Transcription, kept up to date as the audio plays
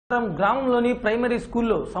గ్రామంలోని ప్రైమరీ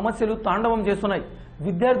స్కూల్లో సమస్యలు తాండవం చేస్తున్నాయి.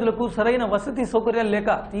 విద్యార్థులకు సరైన వసతి సౌకర్యాలు లేక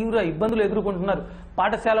తీవ్ర ఇబ్బందులు ఎదుర్కొంటున్నారు.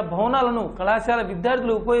 పాఠశాల భవనాలను కళాశాల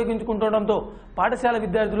విద్యార్థులు ఉపయోగించుకుంటుండటంతో పాఠశాల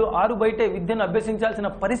విద్యార్థులు ఆరు బయటే విద్యను అభ్యసించాల్సిన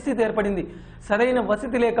పరిస్థితి ఏర్పడింది. సరైన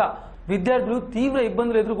వసతి లేక విద్యార్థులు తీవ్ర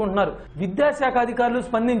ఇబ్బందులు ఎదుర్కొంటున్నారు. విద్యాశాఖ అధికారులు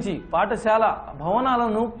స్పందించి పాఠశాల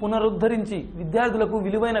భవనాలను పునరుద్ధరించి విద్యార్థులకు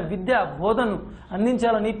విలువైన విద్యా బోధనను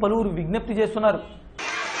అందించాలని పలువురు విజ్ఞప్తి చేస్తున్నారు.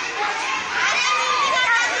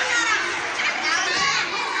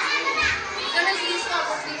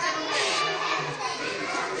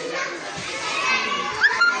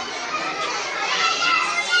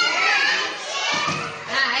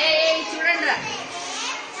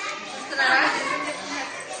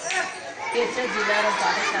 జిల్లాలో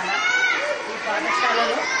పాఠశాల ఈ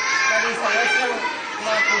పాఠశాలలో మరి సంవత్సరం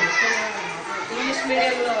మాకు ఇంగ్లీష్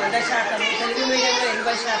మీడియంలో 100%, తెలుగు మీడియంలో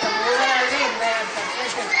 80%, ఓవరాల్గా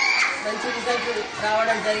 86% మంచి రిజల్ట్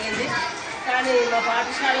రావడం జరిగింది. కానీ మా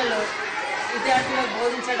పాఠశాలలో విద్యార్థులకు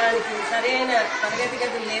బోధించడానికి సరైన తరగతి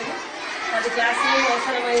గదులు లేవు. 10 క్లాస్ రూమ్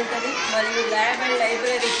అవసరమైంది. మరియు ల్యాబ్ అండ్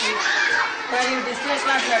లైబ్రరీకి మరియు డిజిటల్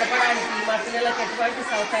క్లాస్ నడపడానికి మా పిల్లలకు ఎటువంటి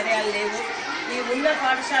సౌకర్యాలు లేవు. ఈ ఉన్న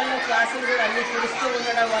పాఠశాలలో క్లాసులు కూడా అన్ని తెలుస్తూ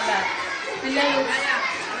ఉండడం వల్ల పిల్లలు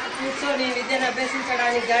కూర్చొని విద్యను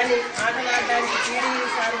అభ్యసించడానికి కానీ ఆటలాడడానికి పీడీ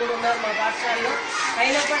సార్ కూడా ఉన్నారు మా పాఠశాలలో.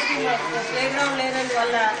 అయినప్పటికీ మాకు ప్లే గ్రౌండ్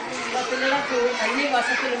లేనందువల్ల మా పిల్లలకు అన్ని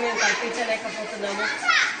వసతులు మేము కల్పించలేకపోతున్నాము.